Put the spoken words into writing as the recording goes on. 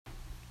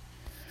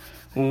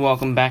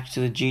Welcome back to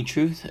the G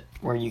Truth,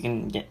 where you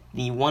can get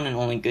the one and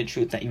only good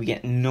truth that you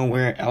get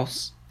nowhere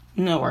else.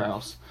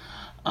 But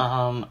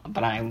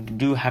I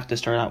do have to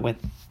start out with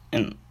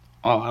an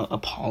all-out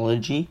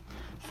apology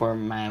for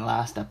my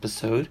last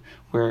episode,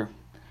 where,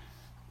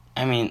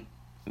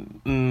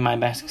 my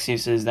best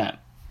excuse is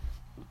that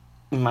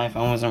my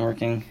phone wasn't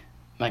working,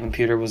 my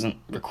computer wasn't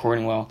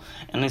recording well,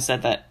 and I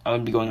said that I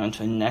would be going on to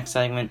the next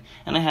segment,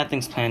 and I had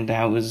things planned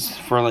out. It was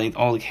for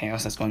all the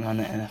chaos that's going on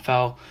in the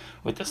NFL,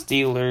 with the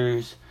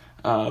Steelers,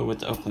 with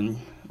the Oakland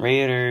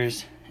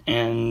Raiders,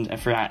 and I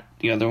forgot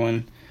the other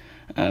one.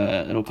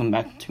 It'll come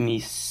back to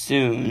me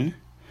soon,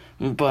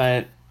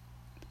 but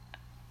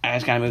I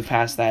just gotta move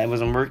past that. It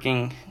wasn't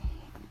working,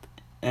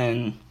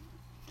 and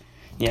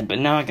but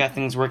now I got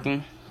things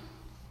working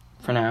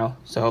for now,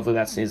 so hopefully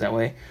that stays that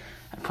way.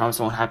 I promise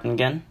it won't happen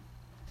again.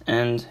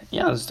 And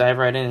let's dive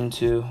right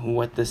into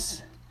what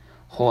this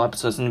whole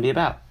episode is going to be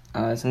about.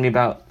 It's going to be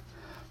about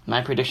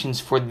my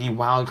predictions for the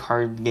wild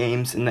card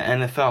games in the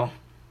NFL.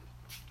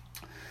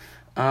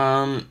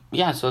 So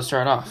let's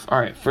start off.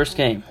 Alright, first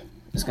game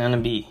is going to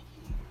be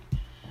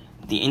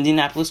the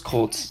Indianapolis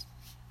Colts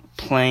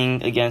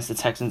playing against the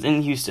Texans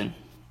in Houston.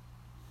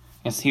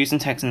 Against the Houston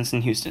Texans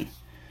in Houston.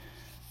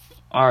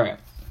 Alright.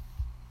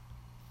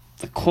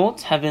 The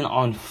Colts have been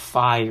on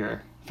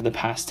fire for the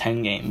past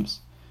 10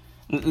 games.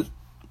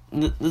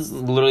 This is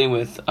literally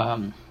with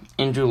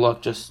Andrew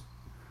Luck just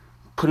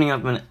putting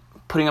up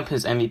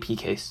his MVP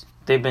case.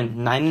 They've been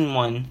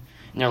 9-1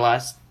 in their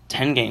last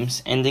 10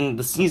 games, ending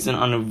the season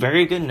on a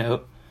very good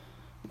note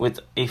with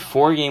a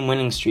 4-game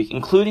winning streak,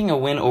 including a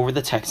win over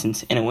the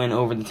Texans and a win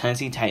over the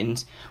Tennessee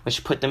Titans,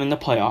 which put them in the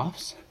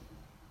playoffs.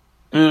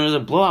 And there was a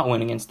blowout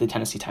win against the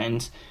Tennessee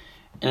Titans,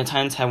 and the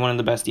Titans have one of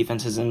the best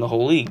defenses in the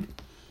whole league.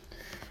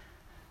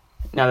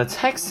 Now the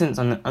Texans,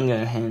 on the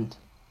other hand,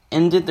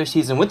 ended their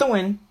season with a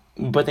win,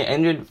 but they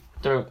ended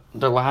their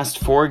last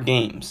 4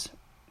 games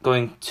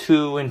going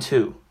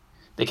 2-2.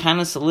 They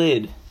kind of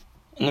slid,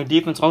 and their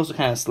defense also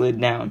kind of slid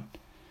down.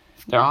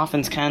 Their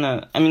offense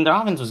their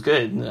offense was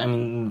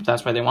good.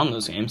 That's why they won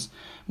those games.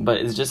 But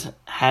it just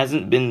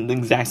hasn't been the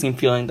exact same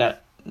feeling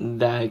that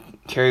I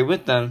carried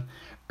with them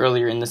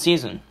earlier in the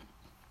season.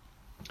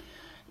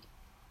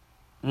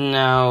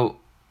 Now,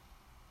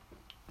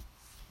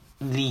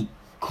 the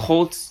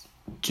Colts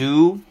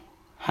do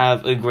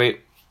have a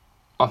great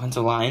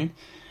offensive line,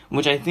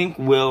 which I think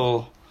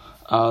will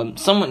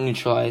somewhat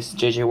neutralize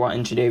J.J. Watt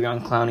and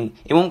Jadeveon Clowney.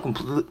 It won't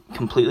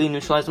completely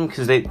neutralize them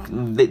because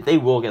they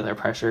will get their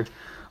pressure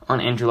on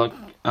Andrew Luck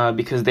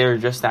because they're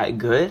just that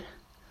good,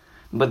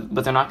 but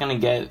they're not going to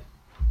get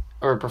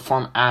or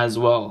perform as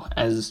well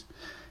as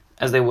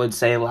they would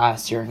say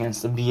last year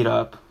against the beat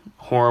up,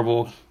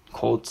 horrible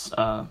Colts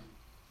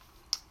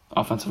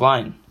offensive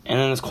line. And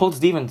then this Colts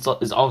defense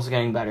is also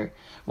getting better.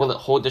 Will it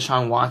hold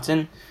Deshaun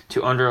Watson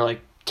to under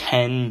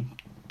 10,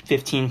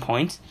 15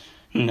 points?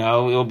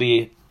 No, it'll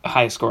be a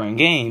high-scoring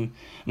game,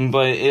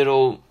 but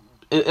it'll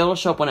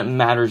show up when it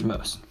matters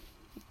most.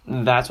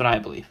 That's what I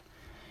believe.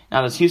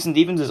 Now, this Houston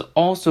defense is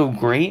also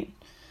great,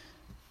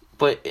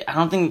 but I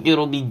don't think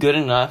it'll be good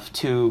enough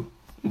to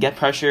get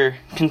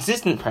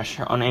consistent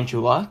pressure on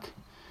Andrew Luck,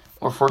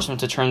 or force him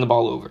to turn the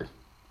ball over.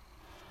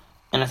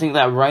 And I think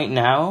that right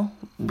now,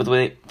 with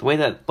the way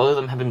that both of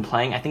them have been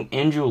playing, I think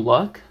Andrew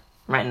Luck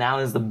right now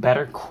is the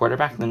better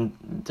quarterback than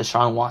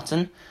Deshaun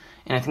Watson.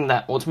 And I think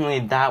that ultimately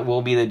that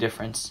will be the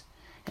difference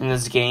in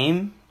this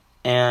game.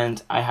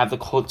 And I have the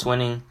Colts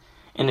winning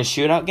in a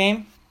shootout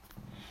game.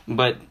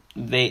 But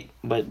they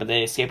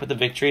escape with the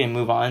victory and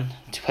move on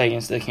to play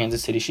against the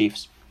Kansas City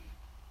Chiefs.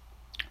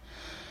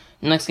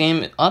 Next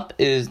game up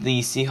is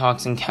the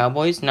Seahawks and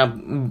Cowboys. Now,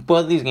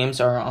 both of these games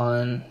are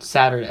on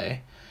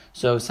Saturday.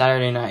 So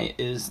Saturday night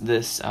is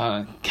this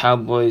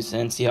Cowboys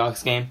and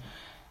Seahawks game.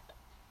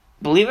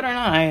 Believe it or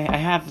not, I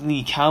have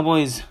the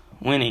Cowboys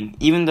winning.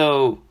 Even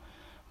though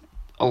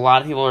a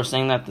lot of people are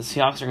saying that the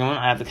Seahawks are going to win,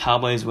 I have the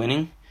Cowboys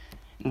winning.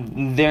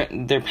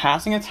 Their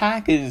passing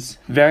attack is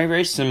very,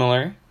 very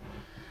similar,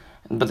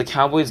 but the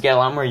Cowboys get a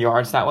lot more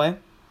yards that way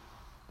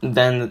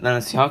than the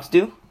Seahawks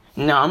do.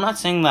 Now, I'm not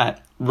saying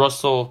that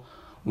Russell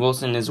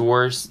Wilson is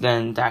worse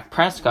than Dak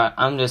Prescott.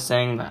 I'm just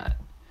saying that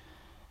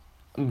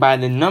by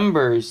the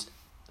numbers,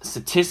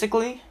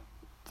 statistically,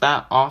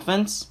 that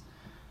offense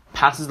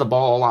passes the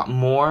ball a lot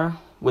more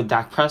with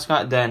Dak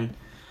Prescott than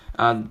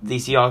the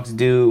Seahawks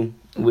do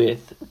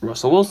with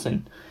Russell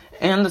Wilson.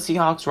 And the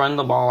Seahawks run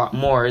the ball a lot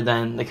more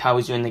than the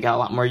Cowboys do, and they got a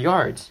lot more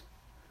yards.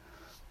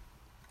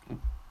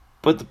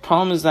 But the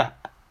problem is that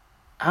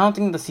I don't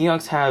think the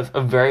Seahawks have a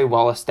very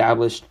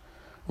well-established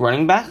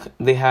running back.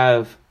 They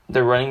have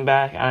their running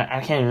back,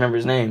 I can't remember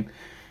his name,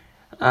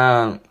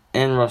 and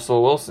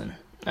Russell Wilson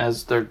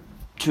as their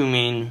 2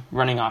 main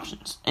running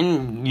options.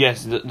 And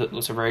yes,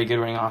 those are very good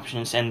running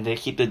options, and they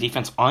keep the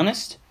defense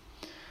honest.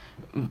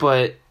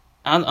 But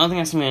I don't think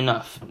that's going to be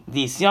enough.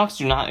 The Seahawks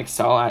do not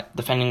excel at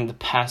defending the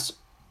pass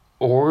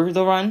or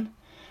the run,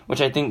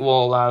 which I think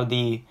will allow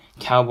the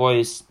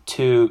Cowboys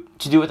to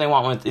do what they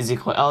want with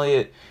Ezekiel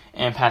Elliott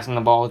and passing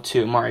the ball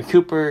to Amari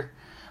Cooper,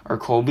 or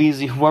Cole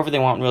Beasley, whoever they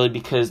want really,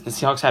 because the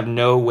Seahawks have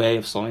no way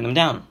of slowing them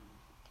down.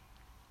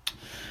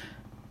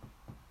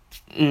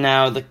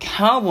 Now, the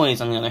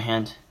Cowboys, on the other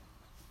hand,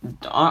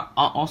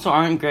 also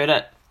aren't great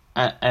at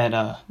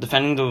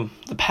defending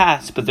the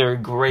pass, but they're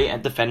great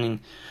at defending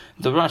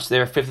the rush.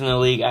 They're 5th in the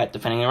league at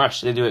defending the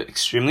rush. They do it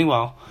extremely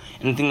well.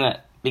 And I think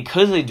that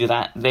because they do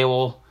that, they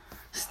will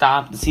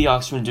stop the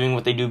Seahawks from doing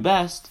what they do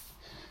best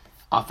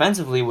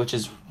offensively, which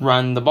is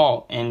run the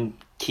ball and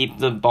keep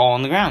the ball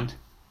on the ground.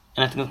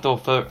 And I think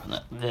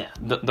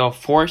that they'll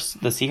force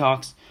the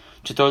Seahawks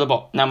to throw the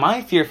ball. Now,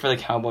 my fear for the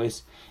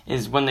Cowboys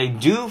is when they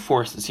do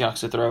force the Seahawks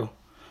to throw,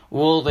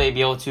 will they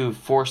be able to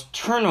force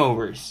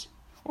turnovers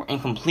or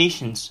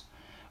incompletions?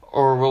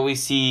 Or will we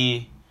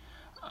see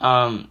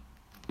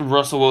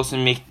Russell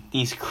Wilson make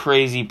these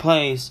crazy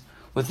plays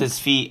with his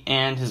feet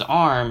and his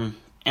arm,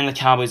 and the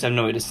Cowboys have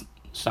no way to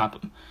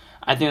stop him?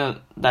 I think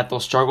that they'll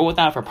struggle with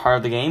that for part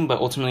of the game, but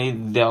ultimately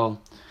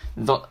they'll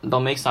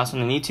make stops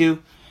when they need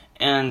to.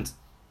 And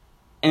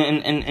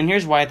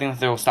here's why I think that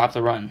they'll stop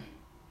the run.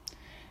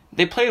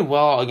 They played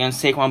well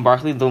against Saquon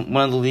Barkley, one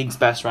of the league's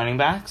best running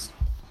backs,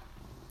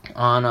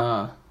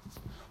 on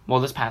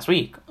this past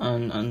week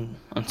on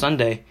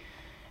Sunday.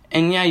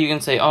 And yeah, you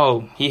can say,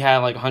 oh, he had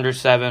like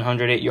 107,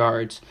 108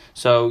 yards.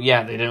 So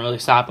yeah, they didn't really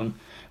stop him.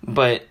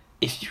 But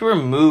if you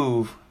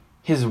remove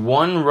his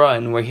one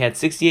run where he had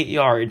 68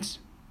 yards,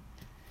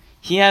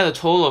 he had a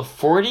total of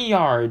 40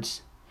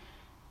 yards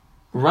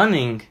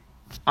running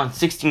on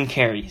 16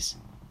 carries.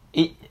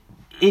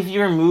 If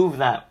you remove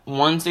that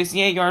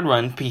 168-yard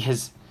run,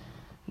 because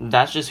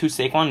that's just who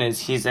Saquon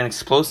is. He's an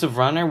explosive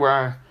runner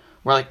where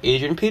like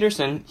Adrian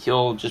Peterson,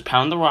 he'll just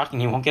pound the rock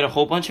and he won't get a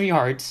whole bunch of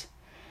yards.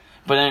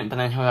 But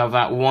then he'll have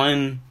that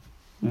one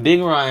big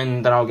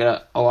run that'll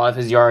get a lot of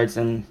his yards,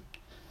 and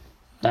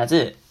that's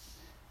it.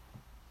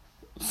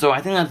 So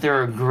I think that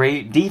they're a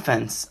great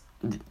defense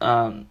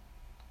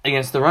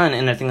against the run,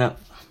 and I think that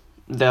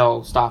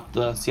they'll stop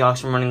the Seahawks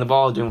from running the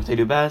ball, doing what they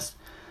do best.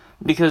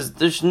 Because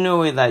there's no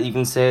way that you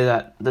can say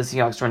that the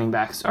Seahawks running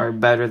backs are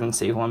better than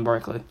Saquon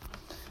Barkley.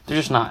 They're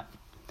just not.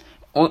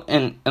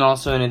 And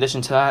also, in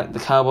addition to that, the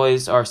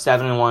Cowboys are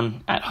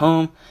 7-1 at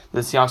home.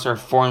 The Seahawks are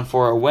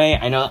 4-4 away.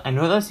 I know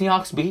the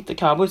Seahawks beat the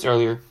Cowboys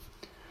earlier,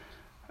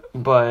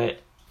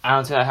 but I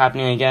don't see that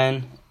happening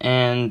again.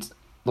 And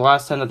the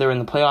last time that they were in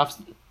the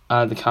playoffs,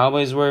 the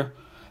Cowboys were.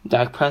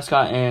 Dak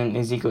Prescott and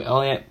Ezekiel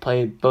Elliott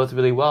played both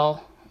really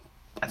well.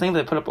 I think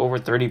they put up over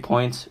 30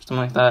 points, or something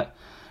like that.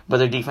 But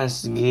their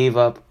defense gave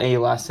up a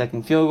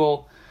last-second field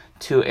goal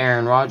to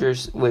Aaron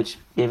Rodgers, which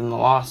gave them the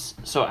loss.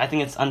 So I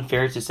think it's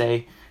unfair to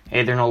say,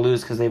 hey, they're going to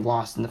lose because they've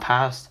lost in the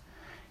past.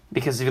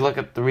 Because if you look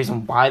at the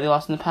reason why they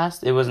lost in the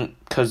past, it wasn't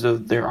because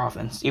of their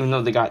offense. Even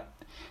though they got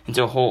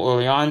into a hole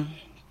early on,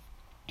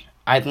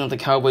 I think the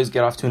Cowboys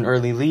get off to an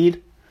early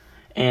lead,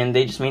 and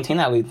they just maintain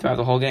that lead throughout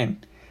the whole game.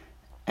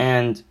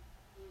 And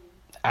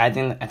I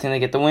think they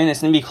get the win.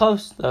 It's going to be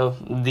close, though.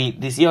 The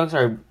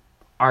Seahawks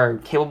are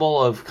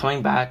capable of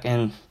coming back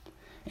and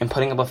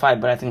putting up a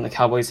fight, but I think the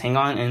Cowboys hang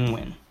on and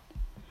win.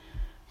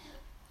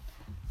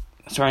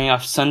 Starting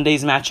off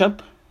Sunday's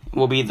matchup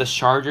will be the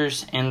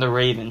Chargers and the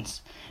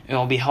Ravens. It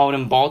will be held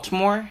in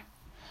Baltimore,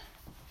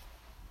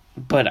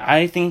 but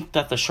I think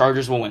that the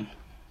Chargers will win.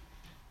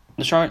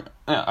 I'm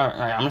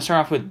going to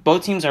start off with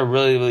both teams are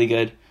really, really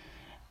good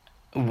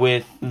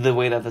with the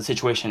way that the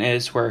situation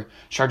is, where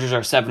Chargers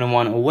are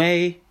 7-1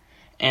 away,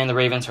 and the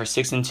Ravens are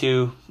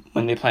 6-2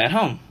 when they play at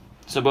home.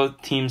 So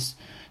both teams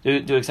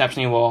do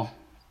exceptionally well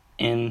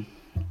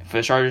for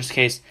the Chargers'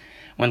 case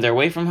when they're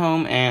away from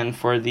home, and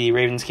for the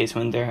Ravens' case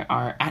when they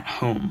are at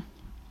home.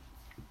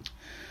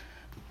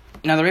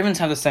 Now, the Ravens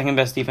have the second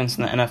best defense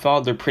in the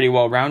NFL. They're pretty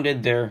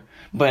well-rounded.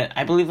 But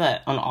I believe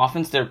that on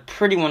offense, they're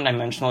pretty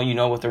one-dimensional. You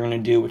know what they're going to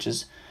do, which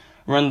is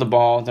run the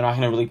ball. They're not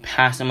going to really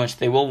pass that much.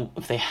 They will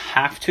if they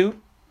have to,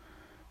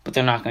 but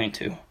they're not going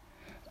to.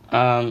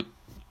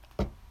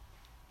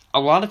 A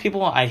lot of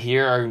people I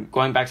hear are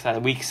going back to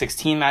that Week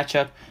 16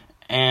 matchup,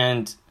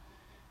 and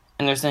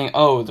they're saying,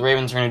 oh, the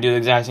Ravens are going to do the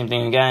exact same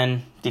thing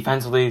again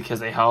defensively because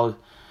they held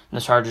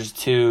the Chargers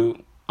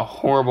to a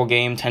horrible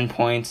game, 10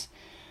 points.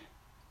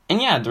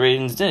 And yeah, the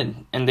Ravens did,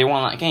 and they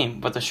won that game.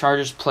 But the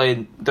Chargers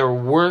played their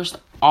worst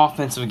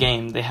offensive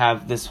game they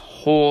have this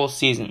whole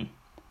season.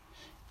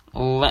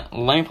 Let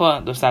me pull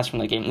out the stats from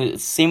that game.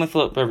 Same with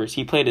Phillip Rivers.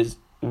 He played his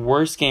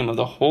worst game of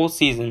the whole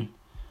season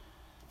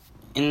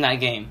in that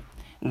game.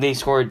 They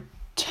scored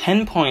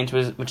 10 points,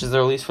 which is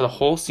their least for the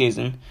whole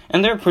season.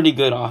 And they're a pretty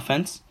good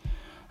offense,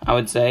 I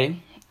would say.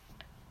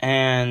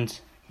 And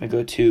I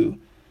go to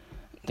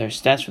their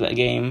stats for that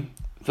game.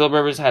 Phillip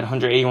Rivers had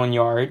 181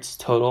 yards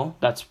total.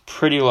 That's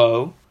pretty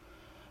low.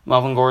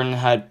 Melvin Gordon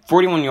had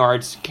 41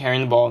 yards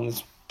carrying the ball, and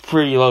that's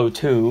pretty low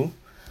too.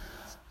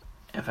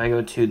 If I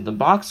go to the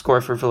box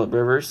score for Phillip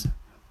Rivers,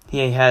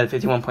 he had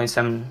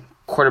 51.7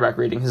 quarterback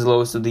rating, his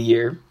lowest of the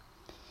year.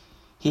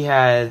 He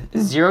had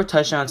 0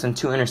 touchdowns and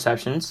 2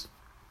 interceptions.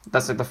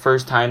 That's like the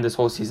first time this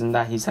whole season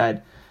that he's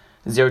had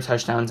 0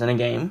 touchdowns in a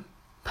game.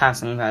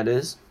 Passing, that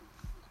is.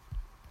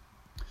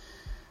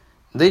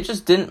 They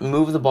just didn't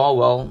move the ball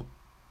well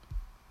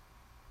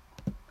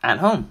at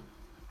home.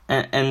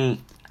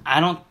 And I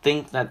don't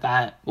think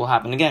that will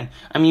happen again.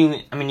 I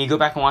mean, you go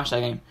back and watch that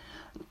game.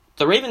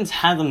 The Ravens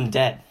had them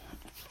dead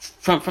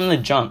from the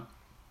jump.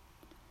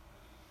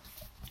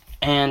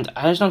 And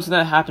I just don't see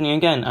that happening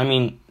again. I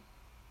mean,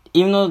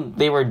 even though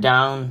they were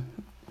down,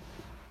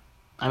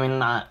 I mean,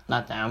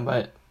 not down,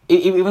 but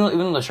even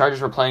though the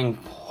Chargers were playing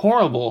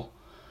horrible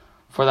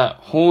for that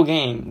whole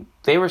game,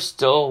 they were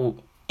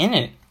still in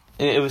it.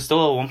 It was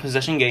still a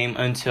one-possession game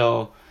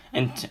until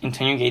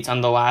Antonio Gates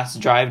on the last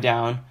drive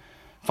down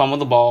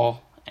fumbled the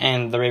ball,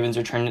 and the Ravens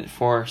returned it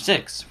for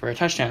a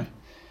touchdown.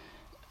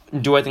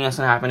 Do I think that's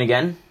going to happen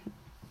again?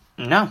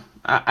 No.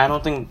 I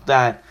don't think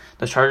that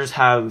the Chargers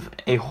have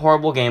a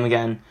horrible game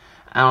again.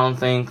 I don't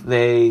think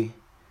they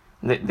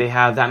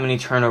have that many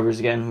turnovers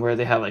again, where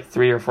they had like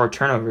 3 or 4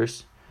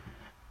 turnovers.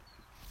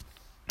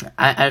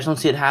 I just don't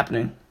see it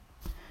happening.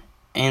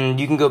 And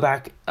you can go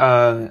back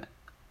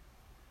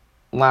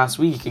last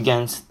week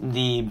against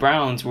the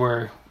Browns,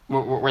 where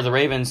the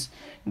Ravens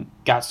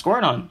got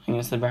scored on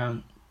against the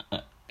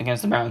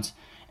Browns,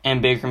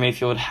 and Baker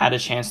Mayfield had a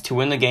chance to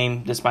win the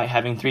game despite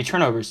having 3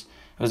 turnovers.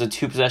 It was a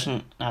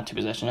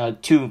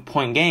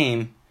 2-point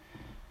game,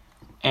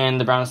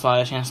 and the Browns still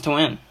had a chance to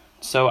win.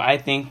 So I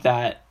think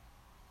that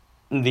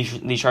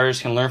the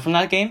Chargers can learn from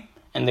that game,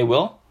 and they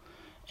will,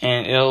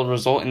 and it'll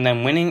result in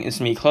them winning. It's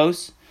going to be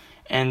close.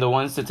 And the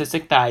one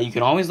statistic that you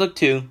can always look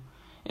to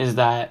is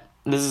that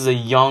this is a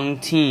young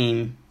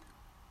team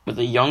with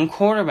a young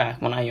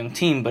quarterback. Well, not a young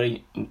team, but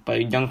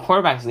a young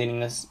quarterback is leading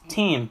this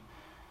team.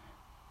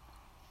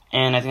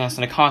 And I think that's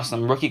going to cost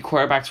them. Rookie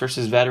quarterbacks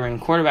versus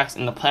veteran quarterbacks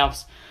in the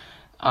playoffs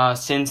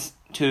since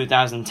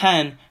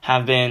 2010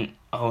 have been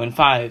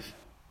 0-5.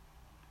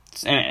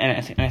 And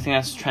I think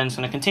that's the trend's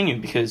going to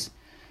continue, because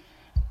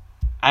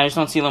I just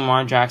don't see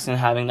Lamar Jackson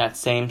having that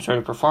same sort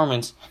of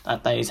performance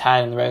that he's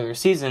had in the regular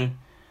season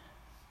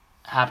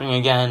happening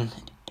again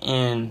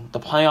in the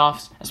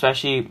playoffs,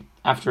 especially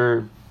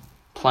after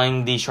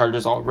playing the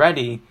Chargers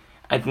already.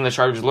 I think the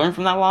Chargers learn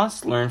from that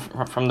loss, learn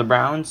from the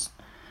Browns,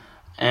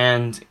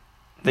 and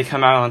they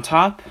come out on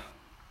top.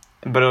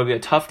 But it'll be a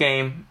tough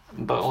game,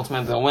 but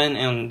ultimately they'll win,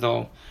 and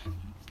they'll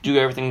do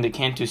everything they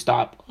can to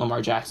stop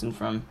Lamar Jackson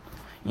from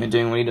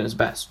doing what he does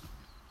best.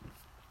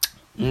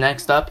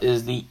 Next up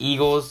is the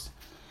Eagles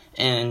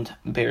and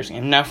Bears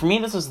game. Now, for me,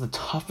 this was the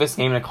toughest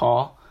game to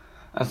call,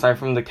 aside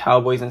from the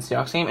Cowboys and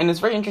Seahawks game. And it's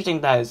very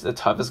interesting that it's the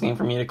toughest game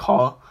for me to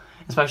call,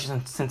 especially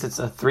since it's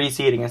a 3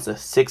 seed against a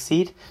 6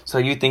 seed. So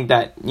you think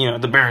that,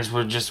 the Bears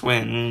would just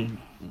win,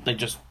 like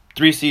just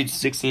 3 seeds,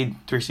 6 seed,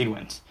 3 seed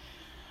wins.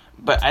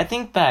 But I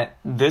think that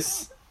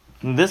this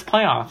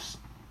playoffs,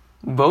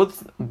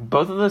 both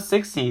of the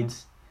 6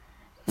 seeds,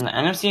 the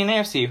NFC and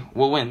AFC,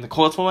 will win. The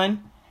Colts will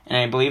win, and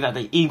I believe that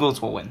the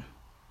Eagles will win.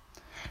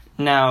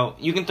 Now,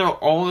 you can throw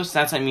all the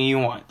stats at me you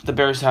want. The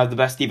Bears have the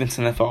best defense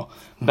in the NFL,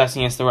 best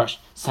against the rush,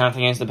 7th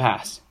against the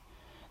pass.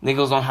 The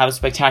Eagles don't have a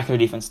spectacular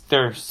defense.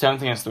 They're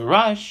 7th against the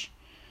rush,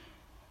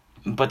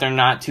 but they're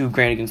not too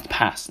great against the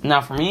pass.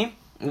 Now, for me,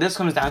 this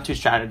comes down to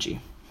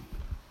strategy.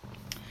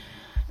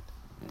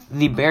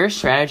 The Bears'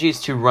 strategy is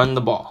to run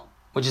the ball,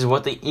 which is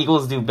what the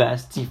Eagles do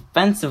best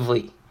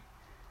defensively.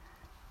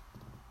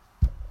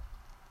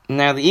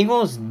 Now, the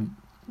Eagles'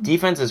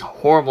 defense is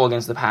horrible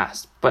against the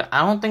pass, but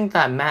I don't think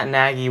that Matt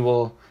Nagy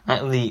will,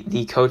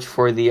 the coach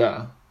for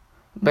the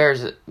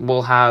Bears,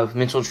 will have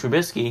Mitchell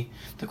Trubisky,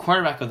 the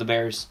quarterback of the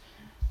Bears,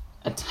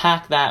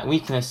 attack that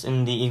weakness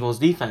in the Eagles'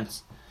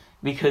 defense,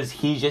 because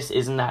he just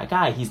isn't that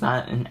guy. He's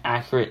not an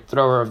accurate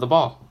thrower of the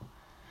ball.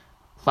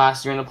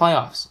 Last year in the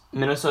playoffs,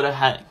 Minnesota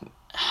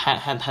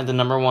had the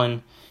number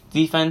 1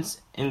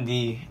 defense in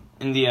the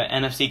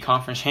NFC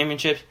Conference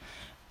Championship,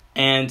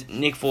 and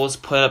Nick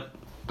Foles put up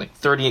like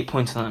 38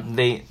 points on them.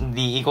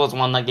 The Eagles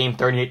won that game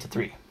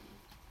 38-3.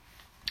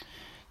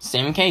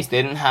 Same case,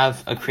 they didn't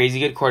have a crazy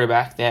good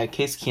quarterback. They had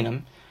Case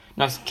Keenum.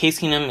 Now, Case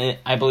Keenum,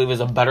 I believe, is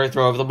a better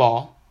thrower of the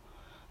ball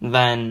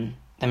than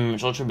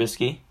Mitchell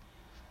Trubisky.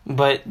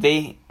 But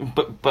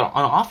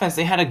on offense,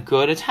 they had a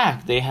good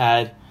attack. They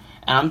had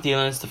Adam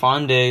Thielen,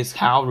 Stephon Diggs,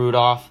 Kyle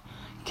Rudolph,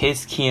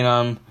 Case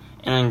Keenum,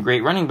 and then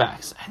great running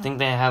backs. I think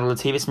they had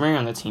Latavius Murray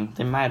on the team.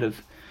 They might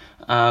have.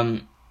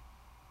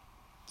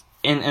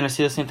 And I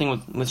see the same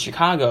thing with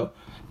Chicago.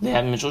 They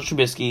have Mitchell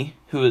Trubisky,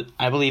 who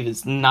I believe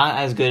is not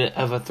as good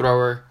of a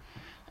thrower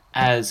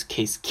as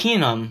Case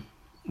Keenum,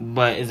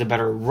 but is a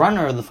better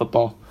runner of the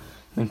football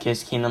than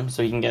Case Keenum,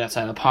 so he can get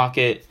outside the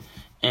pocket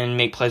and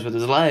make plays with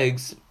his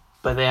legs.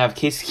 But they have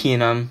Case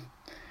Keenum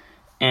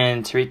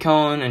and Tariq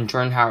Cohen and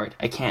Jordan Howard.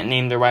 I can't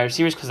name their wide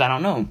receivers because I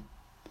don't know.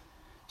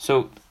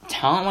 So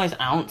talent-wise,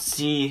 I don't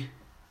see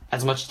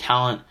as much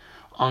talent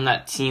on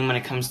that team when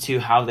it comes to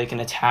how they can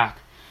attack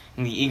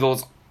the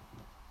Eagles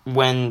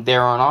when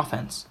they're on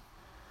offense.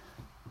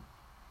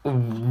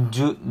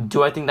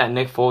 Do I think that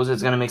Nick Foles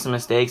is going to make some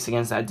mistakes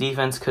against that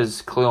defense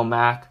because Khalil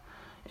Mack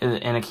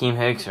and Akeem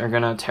Hicks are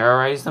going to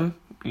terrorize them?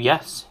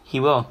 Yes, he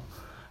will.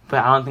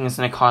 But I don't think it's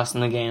going to cost him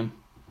the game.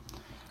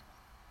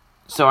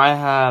 So I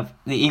have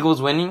the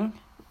Eagles winning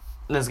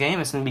this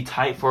game. It's going to be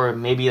tight for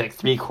maybe like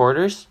 3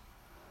 quarters.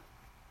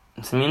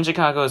 It's gonna be in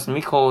Chicago. It's gonna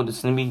be cold.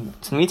 It's gonna be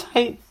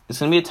tight. It's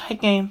gonna be a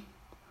tight game.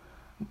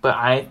 But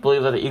I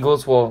believe that the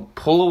Eagles will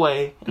pull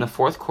away in the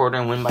fourth quarter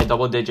and win by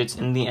double digits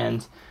in the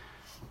end.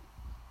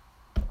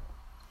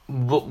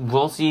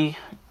 We'll see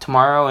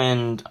tomorrow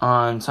and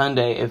on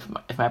Sunday if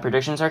my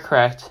predictions are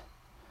correct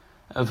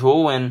of who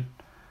will win.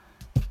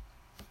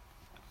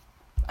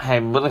 I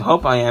really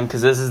hope I am,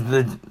 because it's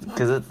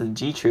the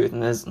G truth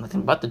and there's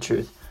nothing but the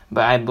truth.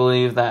 But I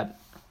believe that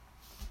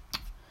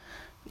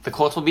the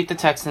Colts will beat the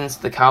Texans,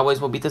 the Cowboys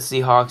will beat the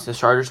Seahawks, the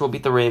Chargers will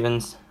beat the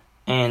Ravens,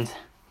 and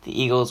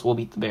the Eagles will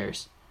beat the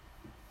Bears.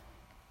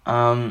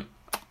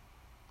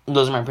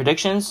 Those are my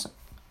predictions.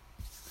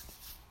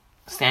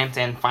 Stamped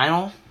and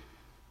final.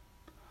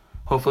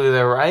 Hopefully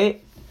they're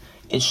right.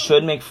 It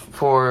should make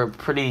for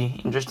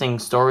pretty interesting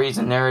stories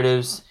and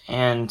narratives,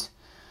 and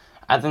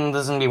I think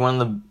this is going to be one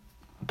of the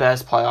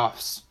best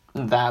playoffs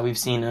that we've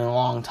seen in a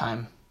long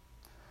time.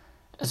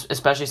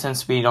 Especially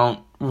since we don't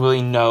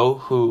really know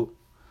who,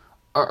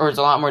 or it's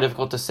a lot more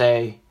difficult to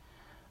say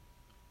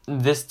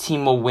this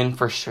team will win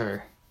for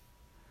sure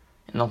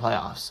in the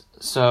playoffs.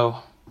 So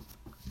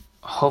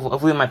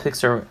hopefully my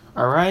picks are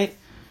right.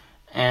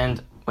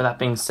 And with that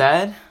being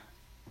said,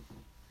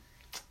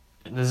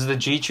 this is the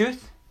G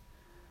Truth.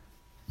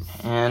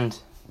 And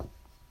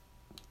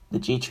the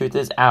G Truth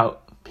is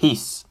out.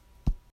 Peace.